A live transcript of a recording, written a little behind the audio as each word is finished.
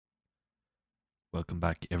Welcome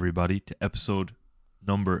back, everybody, to episode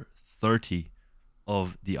number 30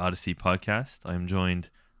 of the Odyssey podcast. I'm joined,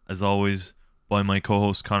 as always, by my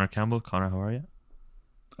co-host, Conor Campbell. Conor, how are you?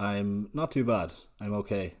 I'm not too bad. I'm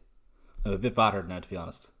okay. I'm a bit battered now, to be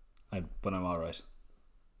honest. But I'm alright.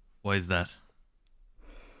 Why is that?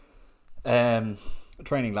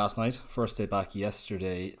 Training last night. First day back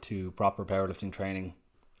yesterday to proper powerlifting training.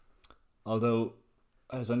 Although,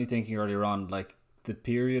 I was only thinking earlier on, like, the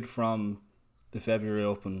period from the February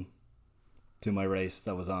Open to my race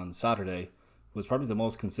that was on Saturday was probably the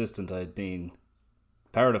most consistent I'd been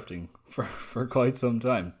powerlifting for quite some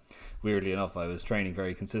time. Weirdly enough, I was training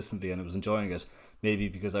very consistently and I was enjoying it. Maybe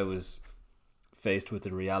because I was faced with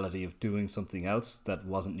the reality of doing something else that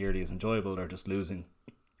wasn't nearly as enjoyable, or just losing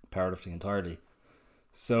powerlifting entirely.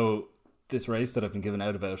 So this race that I've been giving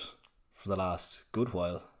out about for the last good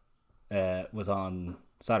while was on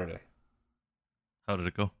Saturday. How did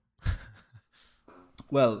it go?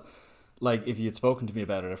 Well, like, if you had spoken to me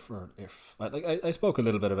about it, I spoke a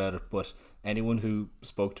little bit about it, but anyone who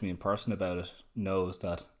spoke to me in person about it knows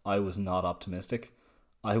that I was not optimistic.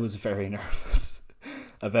 I was very nervous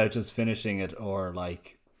about just finishing it, or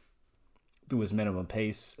like, there was minimum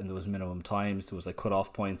pace and there was minimum times, there was like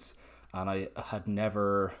cut-off points, and I had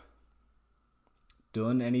never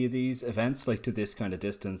done any of these events like to this kind of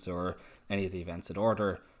distance, or any of the events in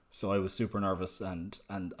order. So I was super nervous, and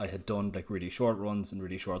I had done like really short runs and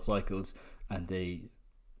really short cycles, and they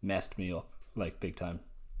messed me up like big time.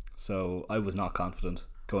 So I was not confident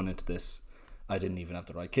going into this. I didn't even have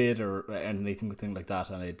the right kit or anything like that,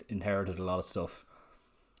 and I'd inherited a lot of stuff.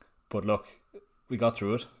 But look, we got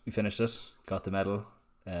through it. We finished it. Got the medal.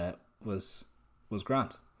 Was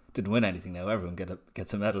grand. Didn't win anything now. Everyone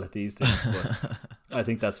gets a medal at these things, but I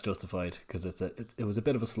think that's justified because it was a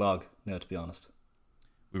bit of a slog now, to be honest.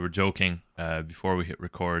 We were joking before we hit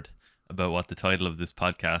record about what the title of this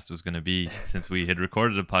podcast was going to be, since we had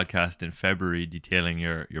recorded a podcast in February detailing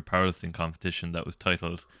your powerlifting competition that was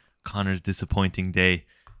titled Conor's Disappointing Day.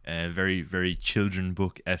 Very, very children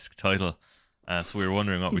book-esque title. So we were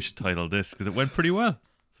wondering what we should title this, because it went pretty well.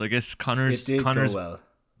 So I guess Conor's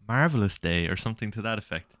Marvelous Day, or something to that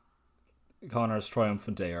effect. Conor's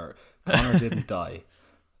Triumphant Day, or Conor didn't die.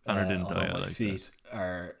 Conor didn't die. My feet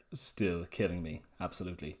are still killing me.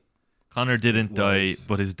 Absolutely. Conor didn't die,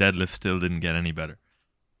 but his deadlift still didn't get any better.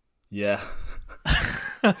 Yeah.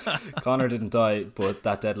 Conor didn't die, but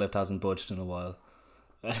that deadlift hasn't budged in a while.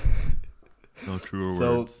 No truer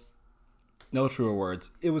words. No truer words.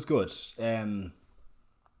 It was good. I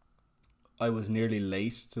was nearly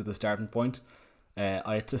late to the starting point.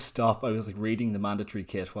 I had to stop. I was like reading the mandatory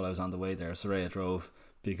kit while I was on the way there. Soraya drove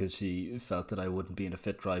because she felt that I wouldn't be in a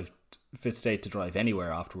fit state to drive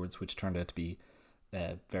anywhere afterwards, which turned out to be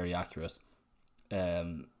very accurate.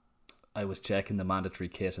 I was checking the mandatory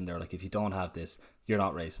kit, and they're like, if you don't have this, you're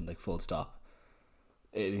not racing, like, full stop.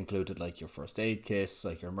 It included like your first aid kit,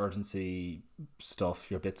 like your emergency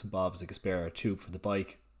stuff, your bits and bobs, like a spare tube for the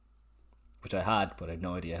bike, which I had, but I had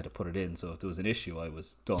no idea how to put it in, so if there was an issue I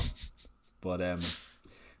was done. But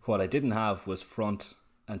what I didn't have was front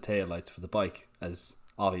and tail lights for the bike, as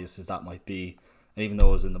obvious as that might be. And even though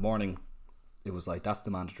it was in the morning, it was like, that's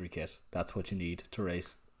the mandatory kit, that's what you need to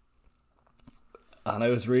race. And I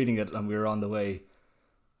was reading it, and we were on the way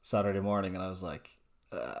Saturday morning, and I was like,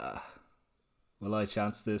 will I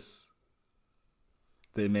chance this?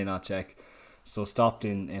 They may not check. So stopped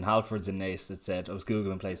in Halfords in Naas. It said, I was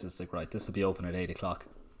Googling places, like, right, this will be open at 8 o'clock.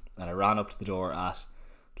 And I ran up to the door at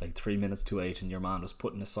like 3 minutes to 8, and your man was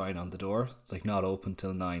putting a sign on the door. It's like, not open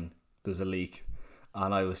till 9. There's a leak.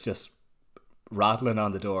 And I was just rattling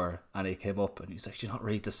on the door, and he came up and he's like, do you not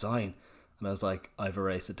read the sign? And I was like, I have a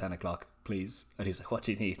race at 10 o'clock, please. And he's like, what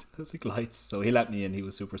do you need? I was like, lights. So he let me in. He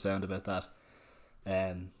was super sound about that.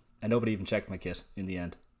 And nobody even checked my kit in the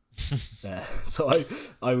end. So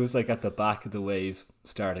I was like at the back of the wave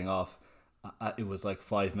starting off. It was like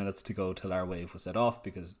 5 minutes to go till our wave was set off,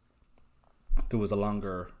 because there was a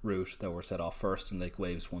longer route that were set off first in like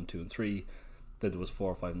waves 1, 2 and 3. Then there was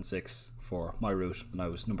 4, 5 and 6 for my route, and I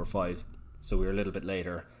was number 5. So we were a little bit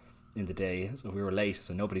later in the day, so we were late,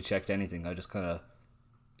 so nobody checked anything. I just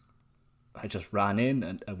ran in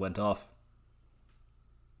and went off.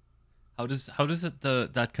 How does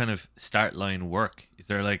that kind of start line work? Is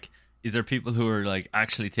there people who are like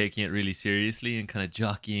actually taking it really seriously and kind of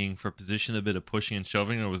jockeying for position, a bit of pushing and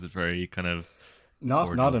shoving, or was it very kind of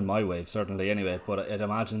not in my wave, certainly, anyway, but I'd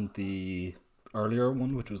imagine the earlier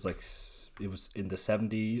one, which was like, it was in the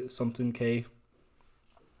 70 something K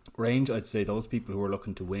range, I'd say those people who were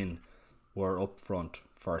looking to win were up front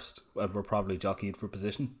first and were probably jockeying for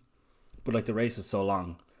position. But like, the race is so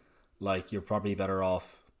long, like you're probably better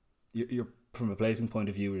off. You're from a placing point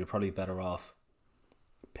of view, you're probably better off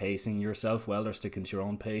pacing yourself well or sticking to your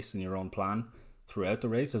own pace and your own plan throughout the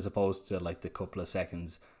race, as opposed to like the couple of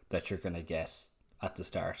seconds that you're gonna get at the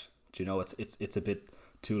start. Do you know, it's a bit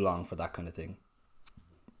too long for that kind of thing,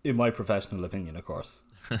 in my professional opinion, of course.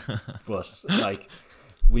 But like,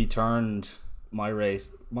 we turned my race,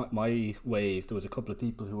 my wave. There was a couple of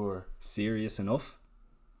people who were serious enough,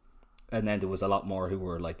 and then there was a lot more who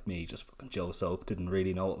were like me, just fucking Joe Soap, didn't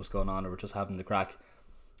really know what was going on, or were just having the crack.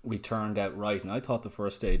 We turned out right, and I thought the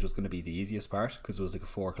first stage was going to be the easiest part because it was like a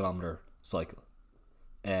 4 kilometer cycle.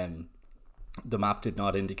 The map did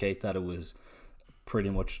not indicate that it was pretty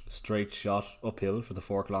much straight shot uphill for the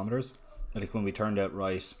 4 kilometers. Like when we turned out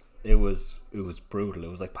right, it was brutal. It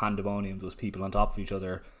was like pandemonium. There was people on top of each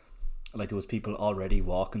other. Like there was people already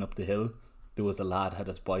walking up the hill. There was a lad had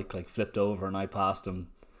his bike like flipped over, and I passed him,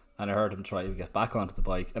 and I heard him try to get back onto the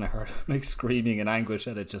bike, and I heard him like screaming in anguish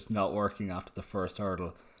at it just not working after the first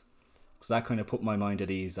hurdle. So that kind of put my mind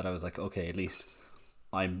at ease, that I was like, okay, at least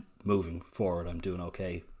I'm moving forward, I'm doing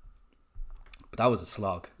okay. But that was a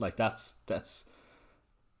slog. Like that's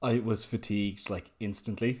I was fatigued like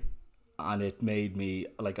instantly, and it made me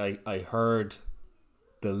like, I heard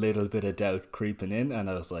the little bit of doubt creeping in, and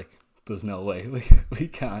I was like, there's no way we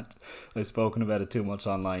can't. I've spoken about it too much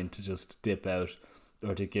online to just dip out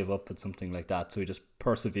or to give up at something like that. So we just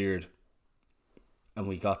persevered, and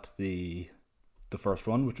we got to the first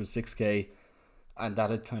run, which was 6k, and that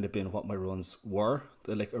had kind of been what my runs were.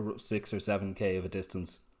 They're like a 6 or 7k of a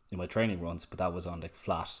distance in my training runs, but that was on like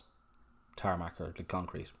flat tarmac or like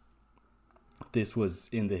concrete. This was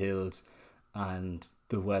in the hills, and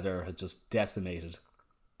the weather had just decimated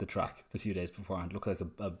the track the few days beforehand. It looked like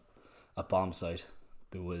a bomb site.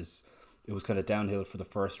 It was kind of downhill for the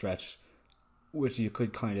first stretch, which you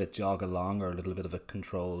could kind of jog along, or a little bit of a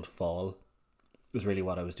controlled fall was really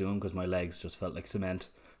what I was doing, because my legs just felt like cement.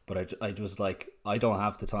 But I was like, I don't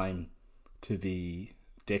have the time to be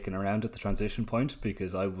dicking around at the transition point,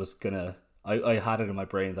 because I had it in my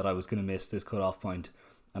brain that I was going to miss this cutoff point,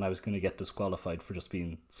 and I was going to get disqualified for just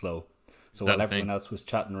being slow. So while everyone else was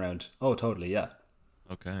chatting around, oh totally, yeah,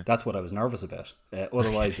 okay, that's what I was nervous about.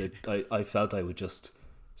 Otherwise I felt I would just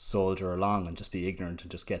soldier along and just be ignorant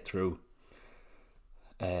and just get through.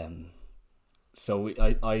 So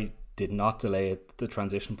I did not delay at the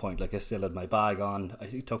transition point. Like I still had my bag on. I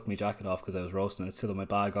took my jacket off because I was roasting. I still had my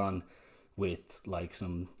bag on with like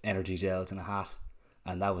some energy gels and a hat,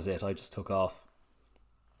 and that was it. I just took off,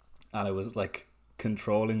 and I was like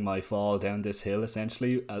controlling my fall down this hill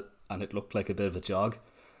essentially, and it looked like a bit of a jog.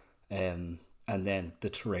 And then the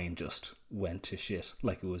terrain just went to shit.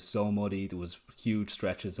 Like it was so muddy. There was huge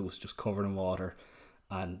stretches. It was just covered in water,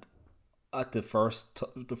 and at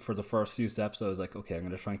for the first few steps, I was like, okay, I'm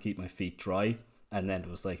going to try and keep my feet dry. And then it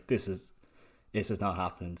was like, this is not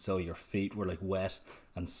happening. So your feet were like wet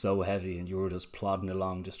and so heavy, and you were just plodding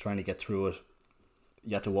along, just trying to get through it.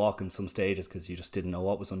 You had to walk in some stages because you just didn't know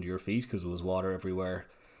what was under your feet, because there was water everywhere.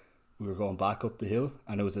 We were going back up the hill,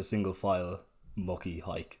 and it was a single file mucky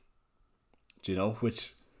hike. Do you know?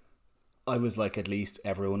 Which I was like, at least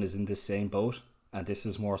everyone is in this same boat. And this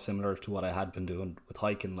is more similar to what I had been doing with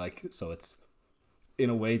hiking, like, so it's in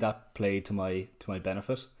a way that played to my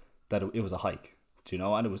benefit, that it was a hike, do you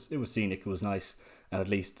know, and it was scenic, it was nice, and at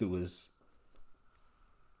least it was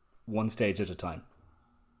one stage at a time,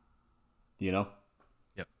 you know.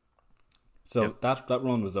 Yep. So yep. That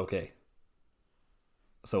run was okay.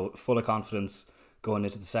 So full of confidence going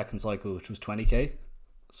into the second cycle, which was 20k.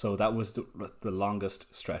 So that was the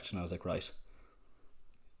longest stretch, and I was like, right,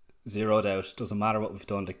 zeroed out, doesn't matter what we've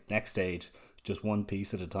done, like next stage, just one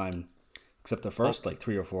piece at a time, except the first like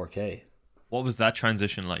 3 or 4k. What was that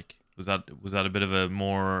transition like? Was that a bit of a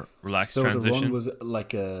more relaxed transition? So the run was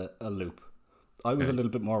like a loop. I was a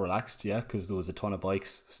little bit more relaxed, yeah, because there was a ton of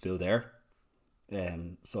bikes still there.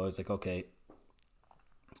 So I was like, okay,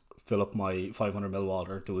 fill up my 500ml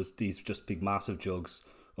water. There was these just big massive jugs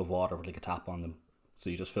of water with like a tap on them,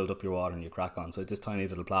 so you just filled up your water and you crack on. So this tiny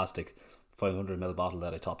little plastic 500ml bottle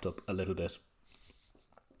that I topped up a little bit.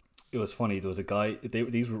 It was funny, there was a guy,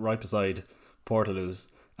 these were right beside Portaloos,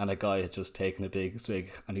 and a guy had just taken a big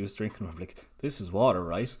swig and he was drinking them. I'm like, this is water,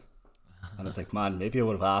 right? And it's like, man, maybe I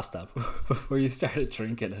would have asked that before you started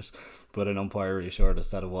drinking it, but an umpire reassured us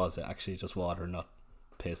that it was actually just water, not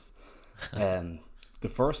piss. The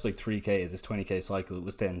first like 3k of this 20k cycle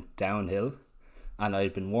was then downhill, and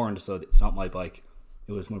I'd been warned, so it's not my bike,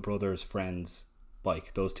 it was my brother's friend's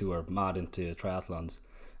bike. Those two are mad into triathlons,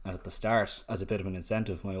 and at the start, as a bit of an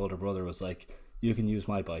incentive, my older brother was like, you can use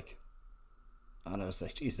my bike. And I was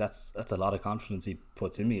like, geez, that's a lot of confidence he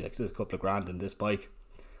puts in me. Like, it's a couple of grand in this bike.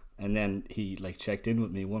 And then he like checked in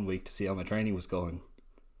with me one week to see how my training was going.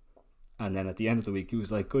 And then at the end of the week, he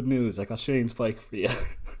was like, good news, I got Shane's bike for you.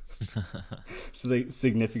 Which is a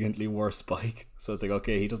significantly worse bike. So it's like,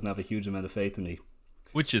 okay, he doesn't have a huge amount of faith in me.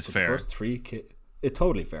 Which is fair. The first it's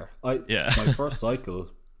totally fair. My first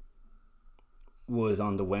cycle was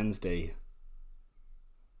on the Wednesday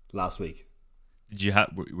last week. Did you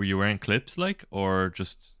were you wearing clips like, or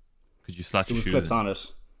just could you slot your shoes? There was clips on it,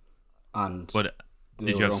 and but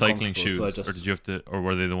did you have cycling shoes, so or did you have to, or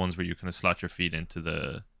were they the ones where you kind of slot your feet into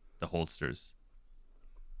the holsters?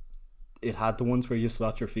 It had the ones where you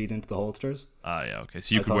slot your feet into the holsters. Ah, yeah, okay.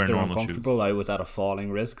 So you could wear normal shoes. I was at a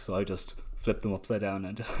falling risk, so I just flipped them upside down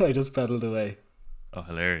and I just pedaled away. Oh,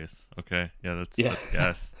 hilarious! Okay, that's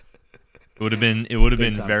gas. It would have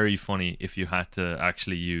been very funny if you had to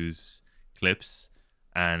actually use clips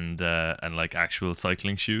and like actual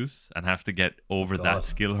cycling shoes and have to get over that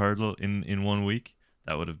skill hurdle in 1 week.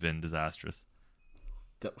 That would have been disastrous.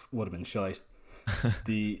 That would have been shite.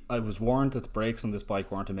 I was warned that the brakes on this bike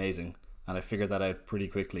weren't amazing, and I figured that out pretty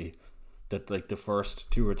quickly. That like the first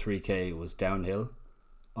 2 or 3k was downhill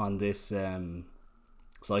on this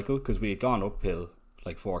cycle, because we had gone uphill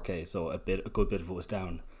like 4k, so a good bit of it was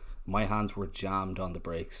down. My hands were jammed on the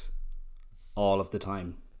brakes all of the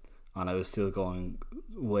time, and I was still going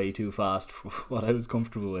way too fast for what I was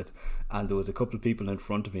comfortable with. And there was a couple of people in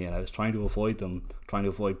front of me, and I was trying to avoid them, trying to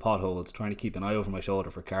avoid potholes, trying to keep an eye over my shoulder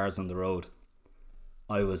for cars on the road.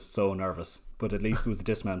 I was so nervous, but at least it was a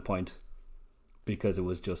dismount point, because it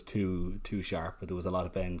was just too sharp. There was a lot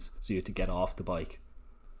of bends, so you had to get off the bike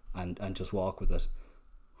and just walk with it.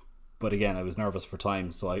 But again, I was nervous for time,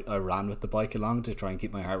 so I ran with the bike along to try and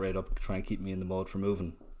keep my heart rate up, try and keep me in the mode for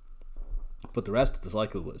moving. But the rest of the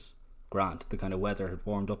cycle was grand. The kind of weather had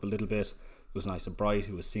warmed up a little bit. It was nice and bright.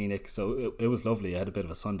 It was scenic. So it was lovely. I had a bit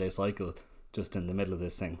of a Sunday cycle just in the middle of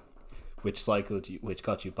this thing, which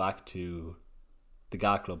got you back to the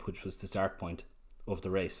GA Club, which was the start point of the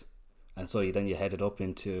race. And so you headed up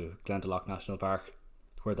into Glendalough National Park,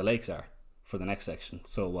 where the lakes are, for the next section.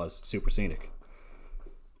 So it was super scenic.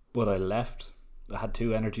 But I had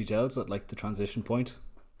 2 energy gels at like the transition point,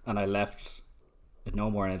 and I left. I had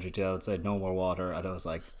no more energy gels, I had no more water, and I was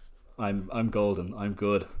like, I'm golden, I'm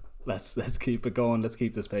good. Let's keep it going, let's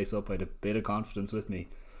keep this pace up. I had a bit of confidence with me.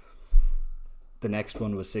 The next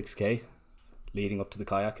one was 6k, leading up to the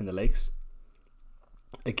kayak in the lakes.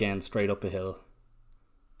 Again, straight up a hill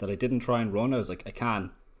that I didn't try and run. I was like, I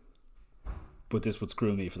can, but this would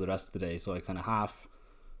screw me for the rest of the day. So I kind of half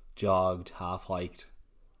jogged, half hiked,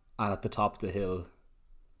 and at the top of the hill,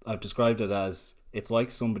 I've described it as, it's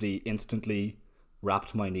like somebody instantly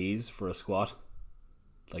wrapped my knees for a squat,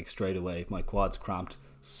 like straight away. My quads cramped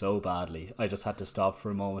so badly, I just had to stop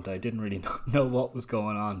for a moment. I didn't really know what was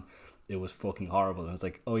going on. It was fucking horrible. And I was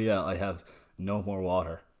like, oh yeah, I have no more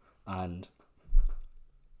water, and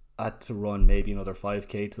I had to run maybe another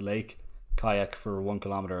 5k to the lake, kayak for 1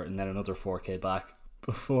 kilometer, and then another 4k back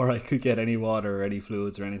before I could get any water or any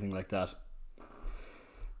fluids or anything like that.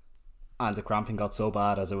 And the cramping got so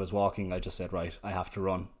bad as I was walking, I just said, right, I have to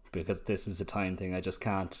run, because this is a time thing. I just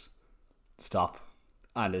can't stop.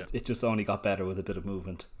 And it just only got better with a bit of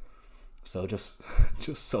movement. So just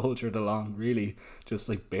soldiered along, really, just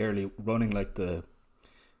like barely running like the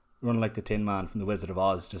Tin Man from the Wizard of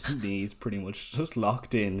Oz, just knees pretty much just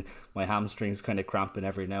locked in, my hamstrings kind of cramping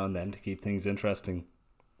every now and then to keep things interesting.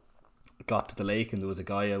 Got to the lake, and there was a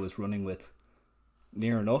guy I was running with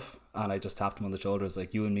near enough, and I just tapped him on the shoulders,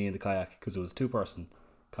 like, you and me in the kayak, because it was a 2-person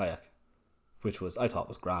kayak, which I thought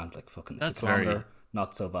was grand. Like, fucking, it's longer,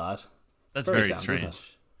 not so bad. That's very strange, isn't it?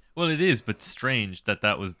 Well, it is, but strange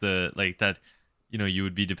that was the, like, that, you know, you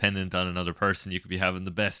would be dependent on another person. You could be having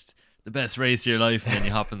the best race of your life, and then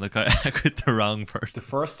you hop in the kayak with the wrong person.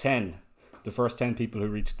 The first 10 people who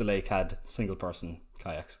reached the lake had single person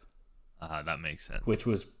kayaks. That makes sense. Which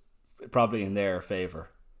was probably in their favor.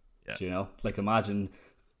 Yeah. Do you know? Like, imagine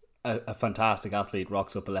a fantastic athlete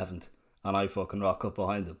rocks up 11th, and I fucking rock up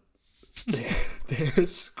behind them. They're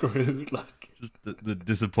screwed. Like, just the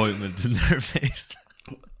disappointment in their face.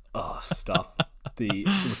 Oh, stop. The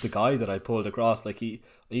guy that I pulled across, like,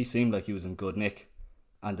 he seemed like he was in good nick,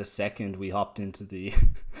 and the second we hopped into the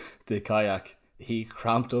kayak, he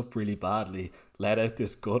cramped up really badly, let out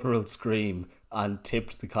this guttural scream, and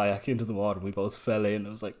tipped the kayak into the water. We both fell in. I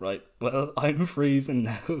was like, right, well, I'm freezing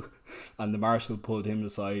now. And the marshal pulled him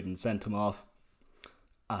aside and sent him off,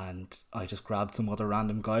 and I just grabbed some other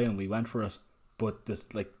random guy and we went for it. But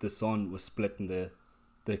the sun was splitting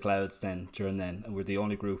the clouds during then, and we're the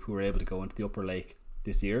only group who were able to go into the upper lake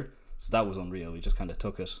this year. So that was unreal. We just kind of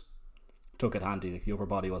took it handy. Like the upper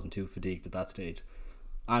body wasn't too fatigued at that stage,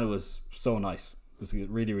 and it was so nice. It was a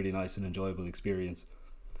really, really nice and enjoyable experience.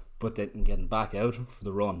 But then getting back out for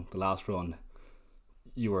the last run,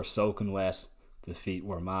 you were soaking wet. The feet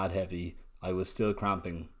were mad heavy. I was still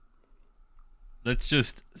cramping. Let's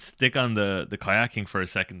just stick on the kayaking for a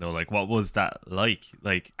second though. Like, what was that like?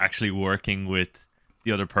 Like actually working with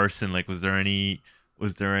the other person? Like, was there any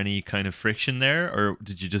kind of friction there, or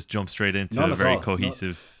did you just jump straight into None a at very all.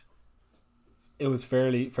 cohesive? It was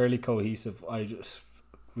fairly cohesive.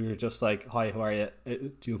 We were just like, "Hi, how are you?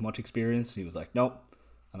 Do you have much experience?" And he was like, "No,"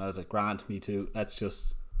 and I was like, "Grand, me too. Let's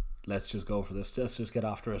just go for this. Let's just get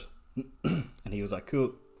after it." And he was like,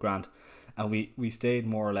 "Cool, grand." And we stayed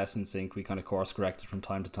more or less in sync. We kind of course corrected from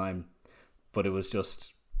time to time, but it was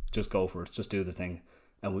just go for it, just do the thing.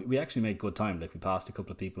 And we actually made good time. Like we passed a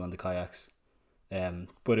couple of people on the kayaks.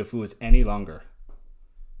 But if it was any longer,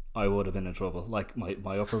 I would have been in trouble. Like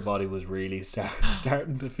my upper body was really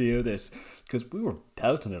starting to feel this, because we were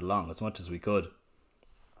pelting it along as much as we could.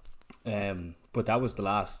 But that was the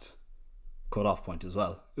last cut-off point as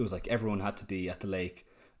well. It was like everyone had to be at the lake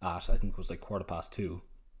at, I think it was like 2:15.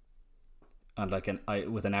 And like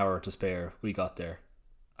with an hour to spare, we got there.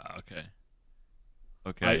 Okay.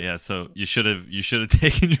 Yeah. So you should have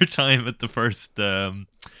taken your time at the first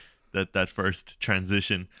that first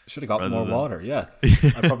transition. Should have got more water. Yeah,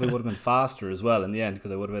 I probably would have been faster as well in the end,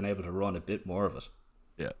 because I would have been able to run a bit more of it.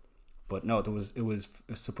 Yeah. But no, it was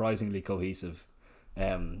surprisingly cohesive.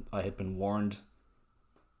 I had been warned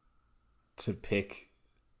to pick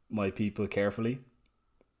my people carefully.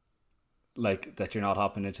 Like that you're not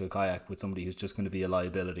hopping into a kayak with somebody who's just going to be a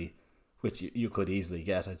liability, which you could easily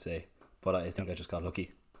get, I'd say. But I think I just got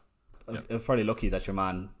lucky. Yep. I was probably lucky that your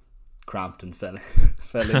man cramped and fell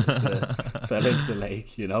into the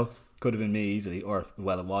lake, you know. Could have been me easily, or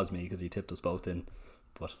well, it was me because he tipped us both in.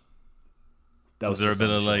 But that was there a bit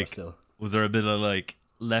of like still. Was there a bit of like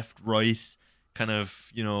left right kind of,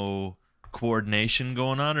 you know, coordination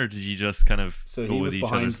going on, or did you just kind of so go he with was each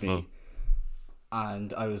behind other's me flow?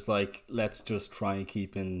 And I was like, let's just try and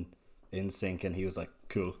keep in sync, and he was like,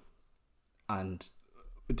 cool, and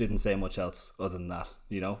didn't say much else other than that,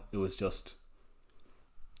 you know. It was just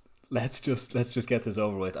let's just get this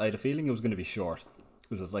over with. I had a feeling it was going to be short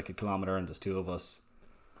because it was like 1 kilometer and there's two of us.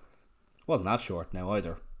 It wasn't that short now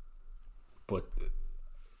either, but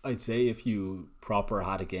I'd say if you proper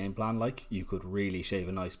had a game plan, like, you could really shave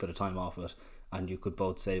a nice bit of time off it, and you could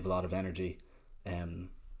both save a lot of energy.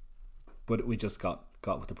 But we just got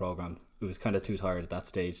with the program. It was kind of too tired at that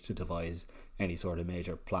stage to devise any sort of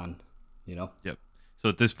major plan, you know. Yep. So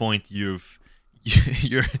at this point, your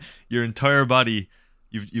entire body,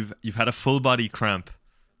 you've had a full body cramp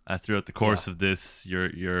throughout the course of this. You're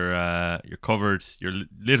covered. You're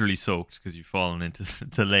literally soaked because you've fallen into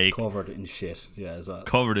the lake. Covered in shit, yeah, as well.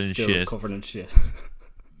 Covered in shit.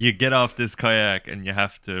 You get off this kayak and you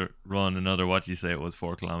have to run another. What do you say it was?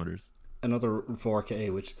 4 kilometers. Another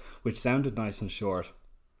 4K, which sounded nice and short.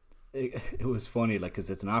 It was funny, like,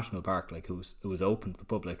 because it's a national park, like it was open to the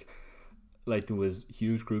public. Like there was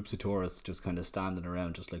huge groups of tourists just kind of standing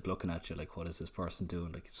around, just like looking at you, like, what is this person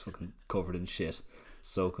doing? Like, he's fucking covered in shit,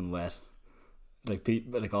 soaking wet. Like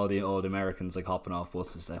like all the old Americans, like hopping off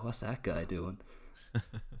buses, like, what's that guy doing? And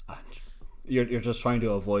you're just trying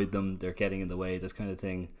to avoid them. They're getting in the way, this kind of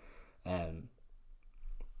thing.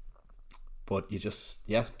 But you just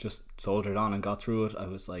soldiered on and got through it. I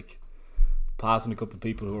was like passing a couple of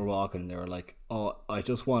people who were walking. They were like, "Oh, I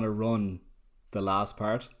just want to run the last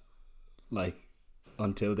part, like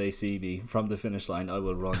until they see me from the finish line. I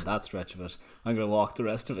will run that stretch of it. I'm gonna walk the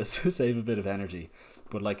rest of it to save a bit of energy."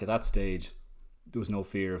 But like at that stage, there was no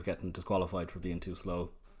fear of getting disqualified for being too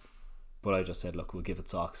slow. But I just said, "Look, we'll give it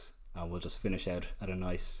socks and we'll just finish out at a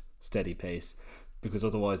nice steady pace," because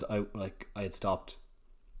otherwise, I had stopped.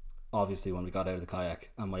 Obviously, when we got out of the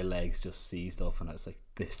kayak, and my legs just seized up, and I was like,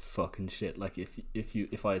 "This fucking shit!" Like,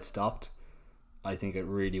 if I had stopped, I think it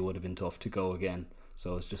really would have been tough to go again.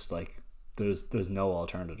 So it's just like, there's no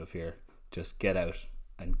alternative here. Just get out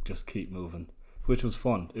and just keep moving, which was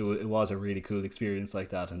fun. It was a really cool experience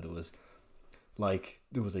like that, and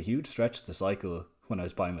there was a huge stretch of the cycle when I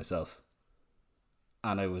was by myself,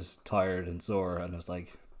 and I was tired and sore, and I was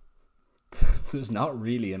like, "There's not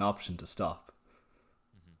really an option to stop."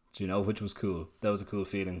 Do you know, which was cool. That was a cool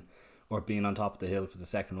feeling. Or being on top of the hill for the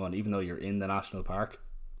second one, even though you're in the national park,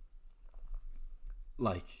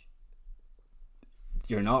 like,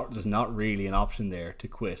 there's not really an option there to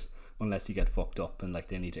quit unless you get fucked up and like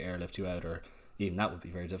they need to airlift you out, or even that would be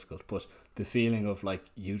very difficult. But the feeling of like,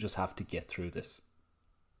 you just have to get through this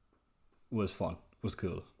was fun. was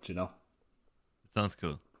cool. Do you know? It sounds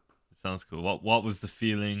cool. It sounds cool. What was the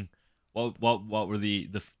feeling? What were the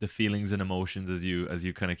feelings and emotions as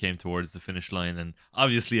you kind of came towards the finish line? And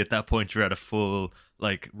obviously at that point you're at a full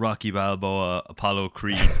like Rocky Balboa Apollo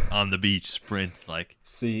Creed on the beach sprint. Like,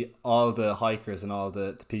 See all the hikers and all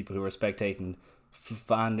the people who were spectating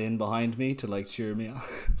fanned in behind me to like cheer me on.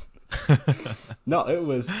 No, it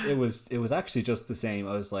was actually just the same.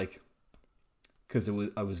 I was like, because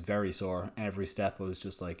I was very sore. Every step I was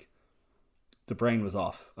just like, the brain was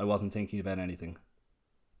off. I wasn't thinking about anything.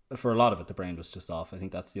 For a lot of it, the brain was just off. I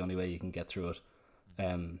think that's the only way you can get through it.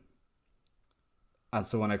 And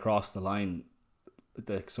so when I crossed the line,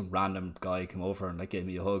 some random guy came over and like gave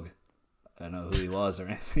me a hug. I don't know who he was or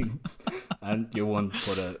anything. And your one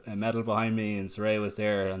put a medal behind me, and Saray was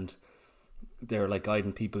there, and they were like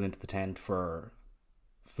guiding people into the tent for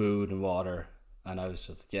food and water. And I was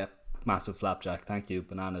just, yep, massive flapjack, thank you,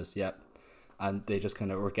 bananas, yep. And they just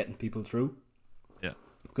kind of were getting people through. yeah,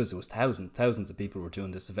 Because there was thousands of people were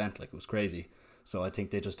doing this event, like it was crazy. So I think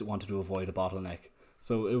they just wanted to avoid a bottleneck.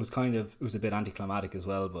 So it was a bit anticlimactic as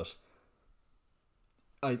well, but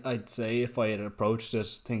I'd say if I had approached it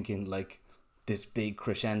thinking like this big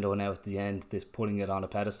crescendo now at the end, this putting it on a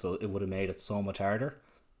pedestal, it would have made it so much harder.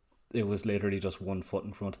 It was literally just one foot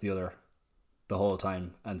in front of the other the whole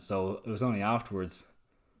time. And so it was only afterwards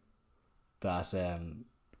that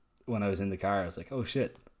when I was in the car, I was like, oh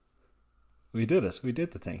shit, we did it. We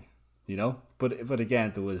did the thing, you know? But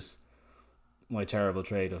again, there was my terrible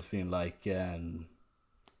trait of being like,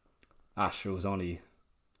 Asher was only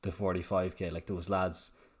the 45k. Like, there was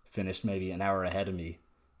lads finished maybe an hour ahead of me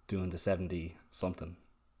doing the 70 something.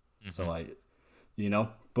 So I, you know,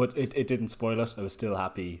 but it didn't spoil it. I was still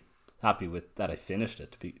happy with that I finished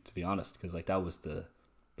it, to be honest, because like that was the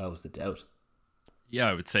doubt. yeah.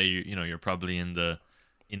 I would say you're probably in a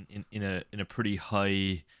pretty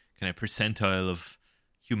high kind of percentile of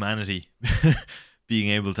humanity, being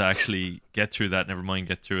able to actually get through that. Never mind,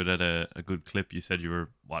 get through it at a good clip. You said you were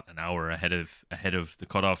an hour ahead of the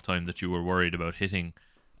cutoff time that you were worried about hitting.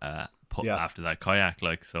 After that kayak,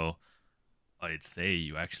 like, so I'd say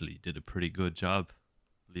you actually did a pretty good job,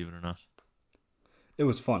 believe it or not. It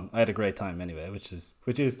was fun. I had a great time anyway, which is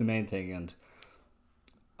the main thing. And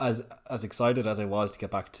as excited as I was to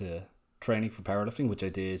get back to training for powerlifting, which I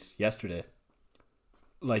did yesterday,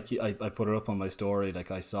 like I put it up on my story,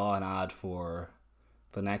 like I saw an ad for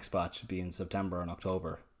the next batch be in September and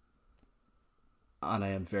October, and I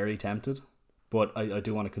am very tempted, but I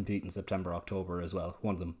do want to compete in September, October as well,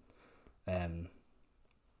 one of them.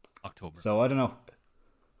 October. So I don't know.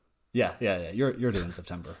 Yeah. You're doing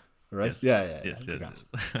September, right? Yes. Yes.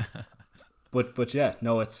 But yeah,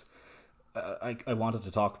 no, it's I wanted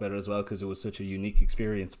to talk about it as well because it was such a unique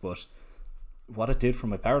experience. But what it did for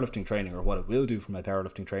my powerlifting training, or what it will do for my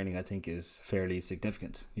powerlifting training, I think is fairly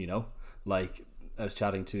significant. You know, like I was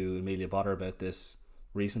chatting to Amelia Botter about this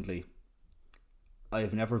recently.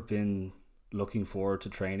 I've never been looking forward to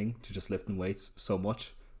training, to just lifting weights so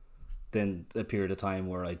much, than a period of time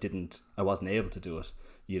where I wasn't able to do it,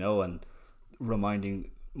 you know, and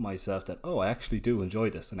reminding myself that, oh, I actually do enjoy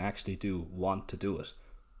this and I actually do want to do it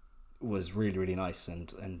was really, really nice.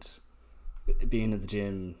 And being in the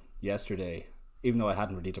gym yesterday, even though I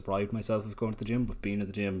hadn't really deprived myself of going to the gym, but being in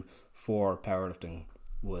the gym for powerlifting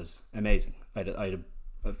was amazing. I had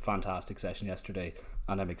a fantastic session yesterday,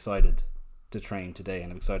 and I'm excited to train today,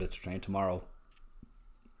 and I'm excited to train tomorrow.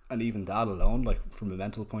 And even that alone, like from a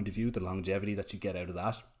mental point of view, the longevity that you get out of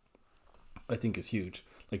that, I think is huge.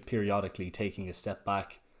 Like periodically taking a step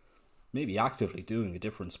back, maybe actively doing a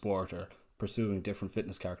different sport or pursuing different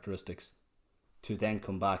fitness characteristics, to then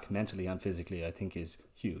come back mentally and physically, I think is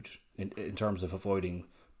huge in terms of avoiding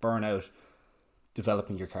burnout,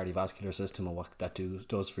 developing your cardiovascular system, and what that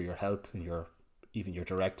does for your health and even your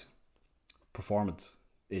direct performance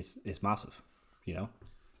is massive, you know?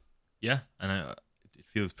 Yeah, and it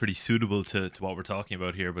feels pretty suitable to what we're talking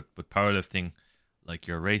about here. But powerlifting, like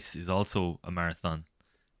your race, is also a marathon,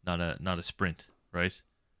 not a sprint, right?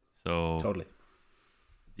 So Totally.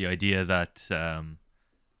 the idea that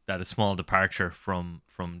that a small departure from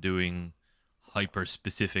doing hyper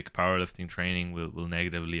specific powerlifting training will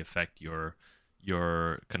negatively affect your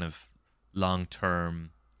kind of long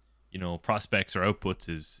term, prospects or outputs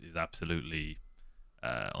is absolutely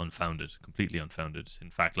unfounded, completely unfounded. In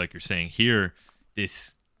fact, like you're saying here,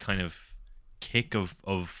 this kind of kick of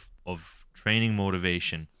training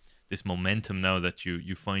motivation, this momentum now that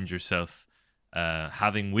you find yourself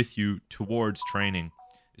having with you towards training,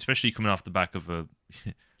 especially coming off the back of a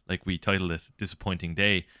like we titled it, disappointing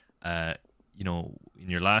day, in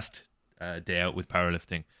your last day out with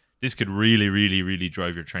powerlifting, this could really, really, really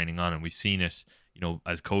drive your training on. And we've seen it,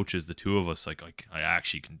 as coaches, the two of us, like I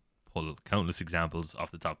actually can pull countless examples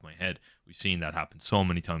off the top of my head. We've seen that happen so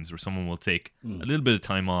many times where someone will take a little bit of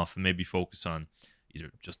time off and maybe focus on either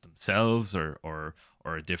just themselves or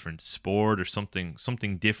a different sport or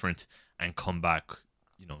something different, and come back,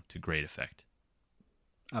 to great effect.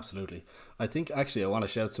 Absolutely. I think actually I want to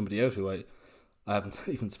shout somebody out who I haven't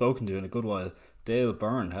even spoken to in a good while. Dale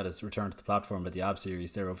Byrne had his return to the platform at the AB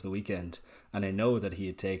series there over the weekend, and I know that he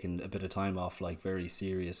had taken a bit of time off, like very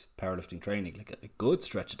serious powerlifting training, like a good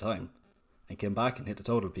stretch of time, and came back and hit the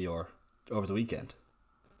total PR over the weekend.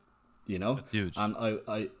 That's huge. And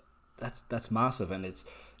I that's massive, and it's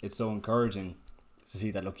so encouraging to see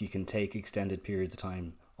that, look, you can take extended periods of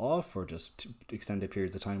time off, or just extended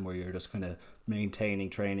periods of time where you're just kind of maintaining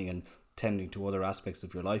training and tending to other aspects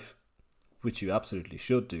of your life, which you absolutely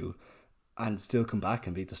should do, and still come back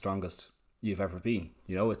and be the strongest you've ever been.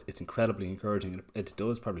 It's incredibly encouraging, and it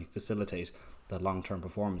does probably facilitate that long-term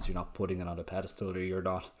performance. You're not putting it on a pedestal, or you're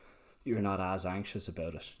not as anxious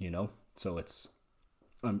about it, so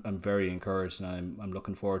I'm very encouraged, and I'm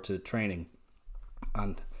looking forward to training.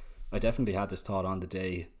 And I definitely had this thought on the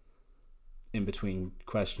day in between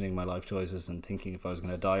questioning my life choices and thinking if I was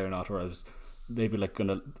going to die or not, or I was maybe like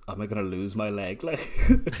am I gonna lose my leg? Like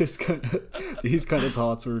these kind of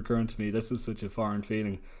thoughts were recurring to me. This is such a foreign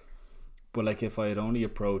feeling, but like if I had only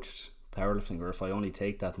approached powerlifting, or if I only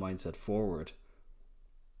take that mindset forward,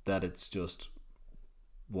 that it's just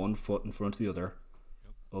one foot in front of the other,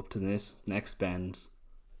 up to this next bend,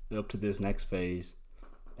 up to this next phase,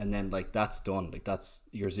 and then like that's done. Like that's,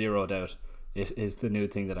 you're zeroed out. It is the new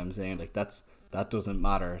thing that I'm saying. Like that doesn't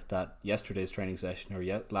matter, that yesterday's training session or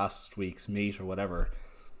yet last week's meet or whatever.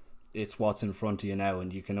 It's what's in front of you now,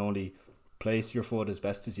 and you can only place your foot as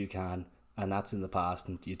best as you can, and that's in the past,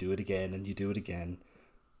 and you do it again and you do it again,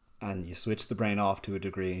 and you switch the brain off to a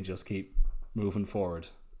degree and just keep moving forward.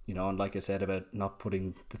 And like I said about not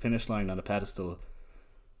putting the finish line on a pedestal,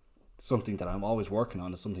 something that I'm always working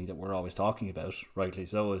on, is something that we're always talking about, rightly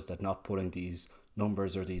so, is that not putting these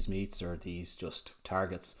numbers or these meets or these just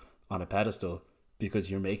targets on a pedestal,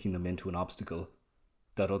 because you're making them into an obstacle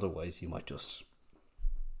that otherwise you might just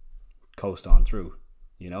coast on through,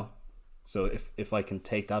 so if I can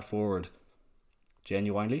take that forward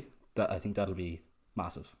genuinely, that I think that'll be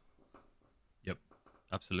massive. Yep,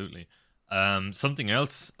 absolutely. Something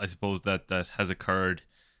else I suppose that has occurred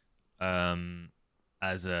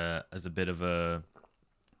as a bit of a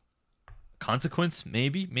consequence,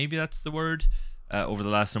 maybe that's the word, over the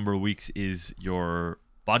last number of weeks, is your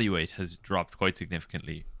body weight has dropped quite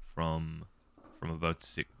significantly from about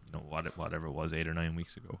whatever it was 8 or 9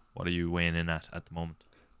 weeks ago. What are you weighing in at the moment?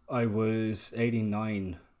 I was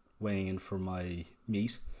 89 weighing in for my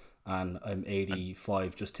meet, and I'm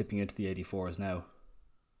 85, just tipping into the 84s now.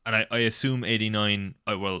 And I assume 89,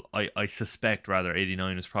 I suspect rather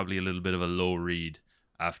 89 is probably a little bit of a low read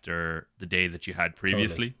after the day that you had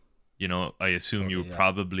previously. Totally. I assume you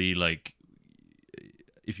probably, like,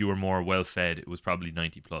 if you were more well fed, it was probably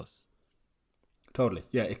 90 plus. Totally.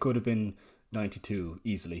 Yeah, it could have been 92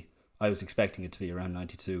 easily. I was expecting it to be around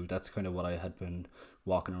 92. That's kind of what I had been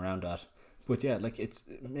walking around at. But yeah, like, it's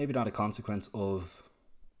maybe not a consequence of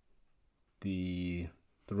the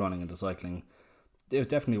running and the cycling. It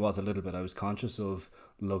definitely was a little bit. I was conscious of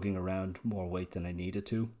lugging around more weight than I needed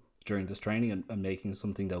to during this training, and making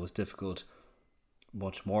something that was difficult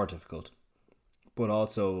much more difficult. But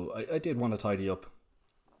also, I did want to tidy up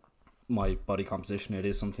my body composition. It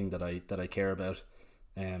is something that I care about.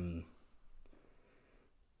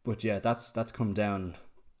 But yeah, that's come down,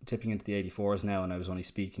 tipping into the 84s now. And I was only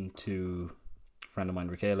speaking to a friend of mine,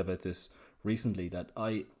 Raquel, about this recently, that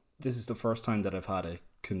this is the first time that I've had a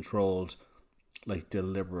controlled, like,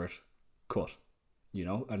 deliberate cut,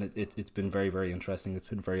 and it's been very, very interesting. It's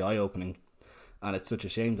been very eye-opening, and it's such a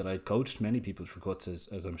shame that I coached many people through cuts,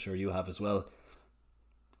 as I'm sure you have as well,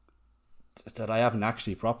 that I haven't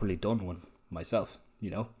actually properly done one myself,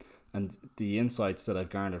 and the insights that I've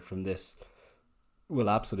garnered from this will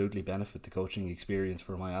absolutely benefit the coaching experience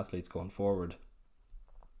for my athletes going forward.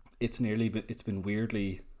 It's been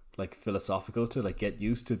weirdly, like, philosophical to, like, get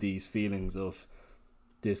used to these feelings of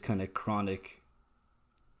this kind of chronic,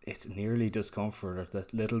 it's nearly discomfort, or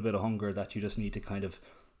that little bit of hunger that you just need to kind of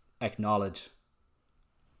acknowledge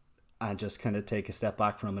and just kind of take a step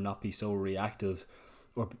back from, and not be so reactive.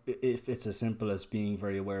 Or if it's as simple as being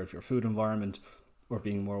very aware of your food environment, or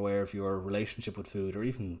being more aware of your relationship with food, or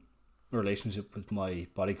even a relationship with my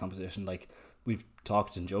body composition. Like, we've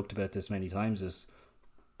talked and joked about this many times, is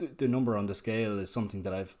the number on the scale is something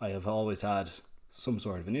that I have always had some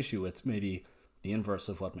sort of an issue with. Maybe the inverse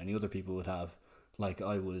of what many other people would have. Like,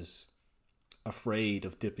 I was afraid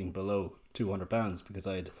of dipping below 200 pounds because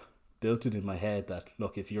I'd built it in my head that,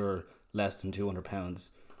 look, if you're less than 200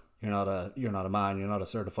 pounds, you're not a man, you're not a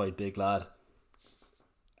certified big lad.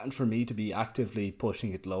 And for me to be actively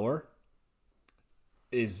pushing it lower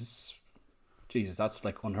is, Jesus, that's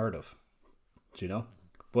like unheard of, do you know?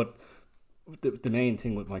 But the main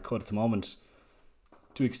thing with my cut at the moment,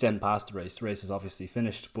 to extend past the race is obviously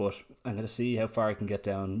finished, but I'm going to see how far I can get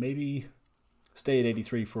down, maybe stay at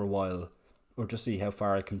 83 for a while, or just see how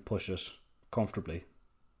far I can push it comfortably,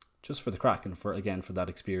 just for the crack and for that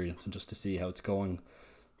experience and just to see how it's going.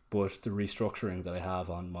 But the restructuring that I have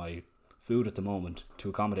on my food at the moment to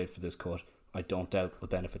accommodate for this cut, I don't doubt will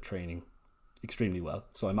benefit training extremely well.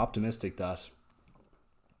 So I'm optimistic that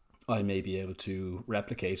I may be able to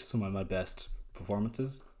replicate some of my best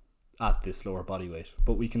performances at this lower body weight,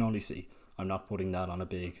 but we can only see. I'm not putting that on a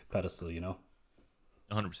big pedestal,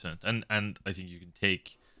 100%. And I think you can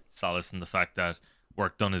take solace in the fact that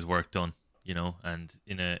work done is work done, and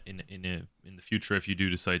in the future, if you do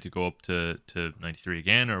decide to go up to 93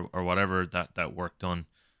 again or whatever, that work done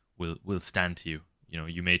will stand to you.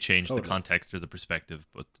 You may change the context or the perspective,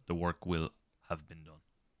 but the work will have been done.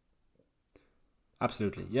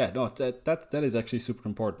 Absolutely. Yeah, no, that is actually super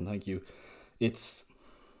important. Thank you. It's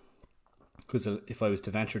because if I was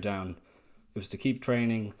to venture down, it was to keep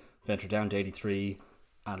training, venture down to 83,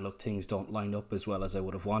 and look, things don't line up as well as I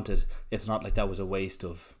would have wanted. It's not like that was a waste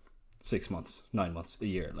of 6 months, 9 months, a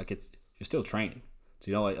year. Like, you're still training.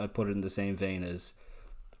 So, I put it in the same vein as,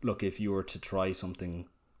 look, if you were to try something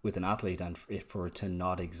with an athlete and for it to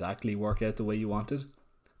not exactly work out the way you wanted,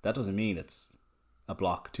 that doesn't mean it's a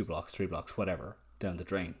block, 2 blocks, 3 blocks, whatever, down the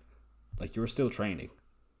drain. Like, you were still training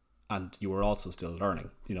and you were also still learning,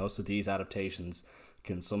 so these adaptations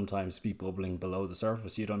can sometimes be bubbling below the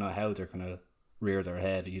surface. You don't know how they're going to rear their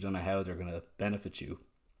head. You don't know how they're going to benefit you.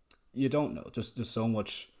 You don't know. There's so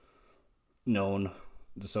much known.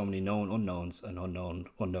 There's so many known unknowns and unknown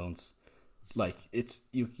unknowns. Like, it's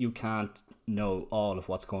you can't know all of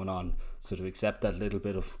what's going on. So to accept that little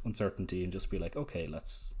bit of uncertainty and just be like, okay,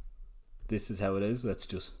 this is how it is. Let's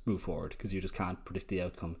just move forward, because you just can't predict the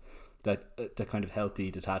outcome. That kind of healthy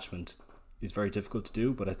detachment is very difficult to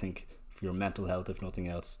do, but I think for your mental health, if nothing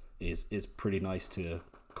else, is pretty nice to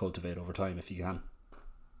cultivate over time if you can.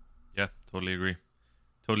 Yeah, totally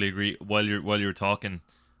agree. While you're talking,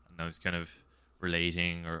 and I was kind of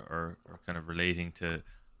relating or kind of relating to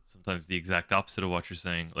sometimes the exact opposite of what you're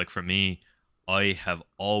saying. Like, for me, I have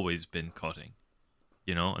always been cutting,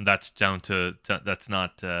 and that's down to that's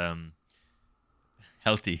not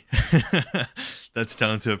healthy. That's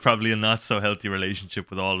down to probably a not so healthy relationship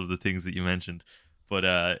with all of the things that you mentioned. But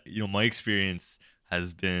my experience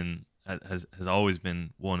has always been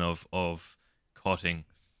one of cutting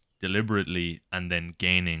deliberately and then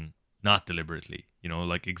gaining not deliberately,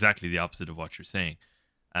 like exactly the opposite of what you're saying.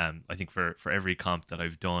 I think for every comp that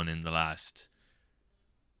I've done in the last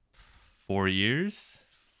 5 years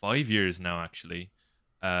now, actually,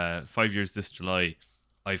 5 years this July,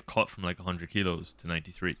 I've cut from like 100 kilos to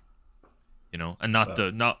 93, and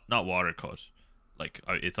not water cut. Like,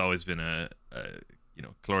 it's always been a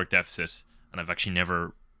caloric deficit, and I've actually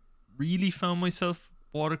never really found myself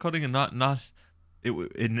water cutting, and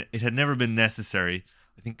it had never been necessary.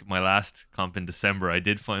 I think my last comp in December, I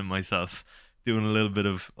did find myself doing a little bit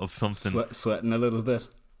of something, sweating a little bit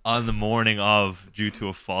on the morning of, due to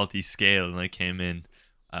a faulty scale, and I came in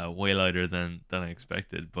way lighter than I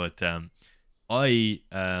expected. But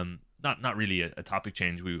not really a topic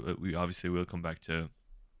change. We obviously will come back to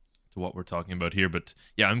what we're talking about here, but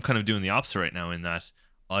yeah, I'm kind of doing the opposite right now, in that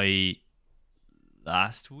I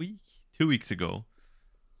last week, 2 weeks ago,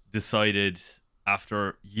 decided,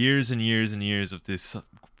 after years and years and years of this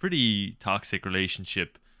pretty toxic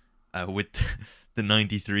relationship with the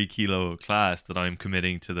 93 kilo class, that I'm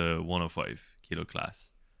committing to the 105 kilo class.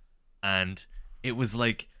 And it was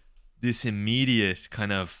like this immediate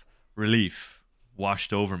kind of relief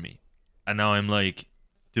washed over me, and now I'm like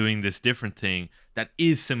doing this different thing that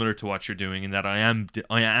is similar to what you're doing, in that I am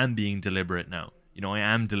being deliberate now. I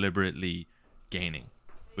am deliberately gaining,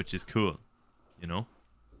 which is cool.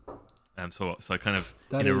 So I kind of,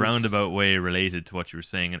 in a roundabout way, related to what you were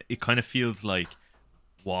saying, and it kind of feels like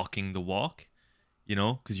walking the walk,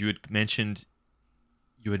 because you had mentioned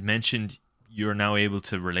you're now able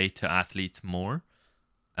to relate to athletes more,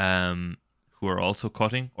 who are also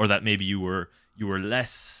cutting, or that maybe you were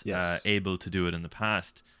less able to do it in the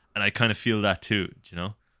past, and I kind of feel that too.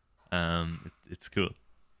 It's cool.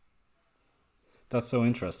 That's so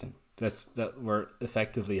interesting. That we're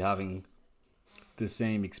effectively having the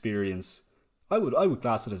same experience I would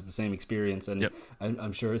class it as the same experience, and Yep.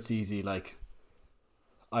 I'm sure it's easy. Like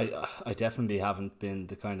I definitely haven't been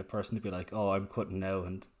the kind of person to be like, oh, I'm cutting now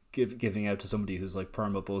and giving out to somebody who's like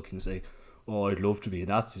perma bulking, say, oh, I'd love to be in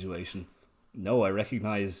that situation. No, I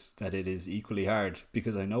recognize that it is equally hard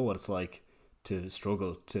because I know what it's like to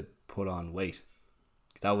struggle to put on weight.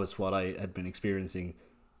 That was what I had been experiencing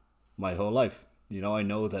my whole life. I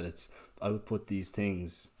know that I would put these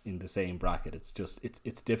things in the same bracket. It's just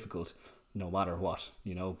it's difficult no matter what,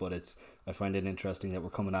 but I find it interesting that we're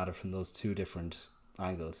coming at it from those two different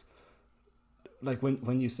angles. Like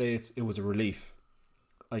when you say it was a relief,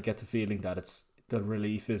 I get the feeling that the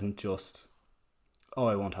relief isn't just, oh,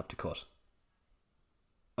 I won't have to cut.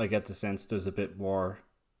 I get the sense there's a bit more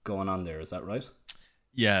going on there. Is that right?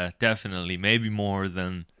 Yeah, definitely. Maybe more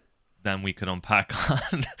than we could unpack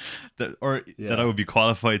on that, or that I would be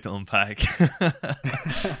qualified to unpack.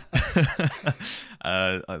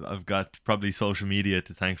 I've got probably social media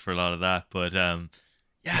to thank for a lot of that, but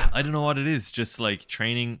yeah, I don't know what it is. Just like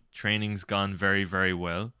training's gone very, very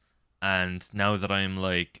well, and now that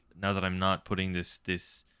I'm not putting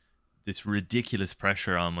this ridiculous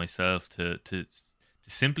pressure on myself to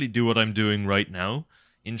simply do what I'm doing right now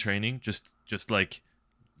in training, just like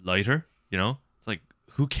lighter, it's like,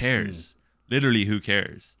 who cares? Literally, who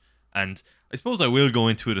cares? And I suppose I will go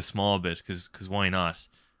into it a small bit because why not?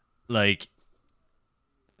 Like,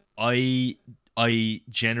 I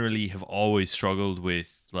generally have always struggled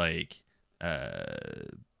with like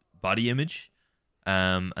body image,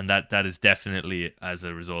 and that is definitely as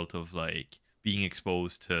a result of like being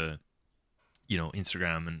exposed to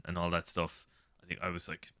Instagram and all that stuff. I think I was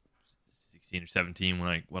like 16 or 17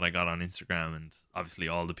 when I got on Instagram, and obviously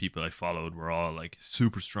all the people I followed were all like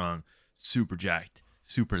super strong, super jacked,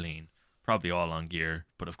 super lean, probably all on gear,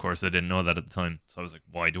 but of course I didn't know that at the time. So I was like,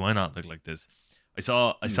 why do I not look like this? I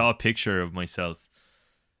saw a picture of myself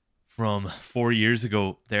from 4 years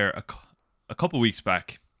ago there a couple weeks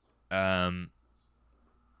back, and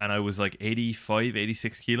I was like 85,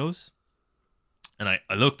 86 kilos, and I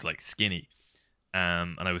looked like skinny,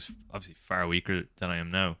 and I was obviously far weaker than I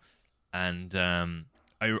am now. And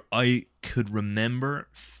I could remember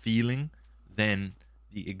feeling then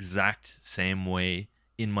the exact same way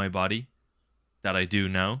in my body that I do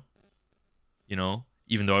now,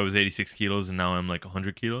 even though I was 86 kilos and now I'm like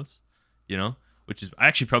 100 kilos, which is, I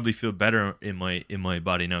actually probably feel better in my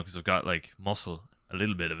body now because I've got like muscle, a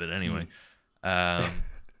little bit of it anyway.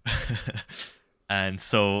 And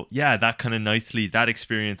so, yeah, that kind of that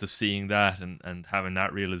experience of seeing that and having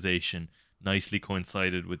that realization nicely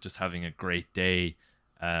coincided with just having a great day,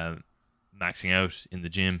 maxing out in the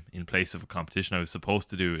gym in place of a competition I was supposed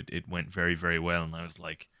to do. It went very, very well, and I was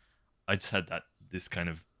like, I just had this kind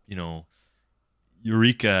of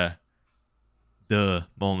eureka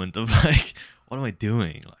moment of like, what am I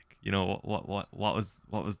doing? Like, what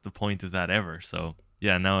was the point of that ever? So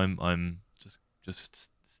yeah, now I'm just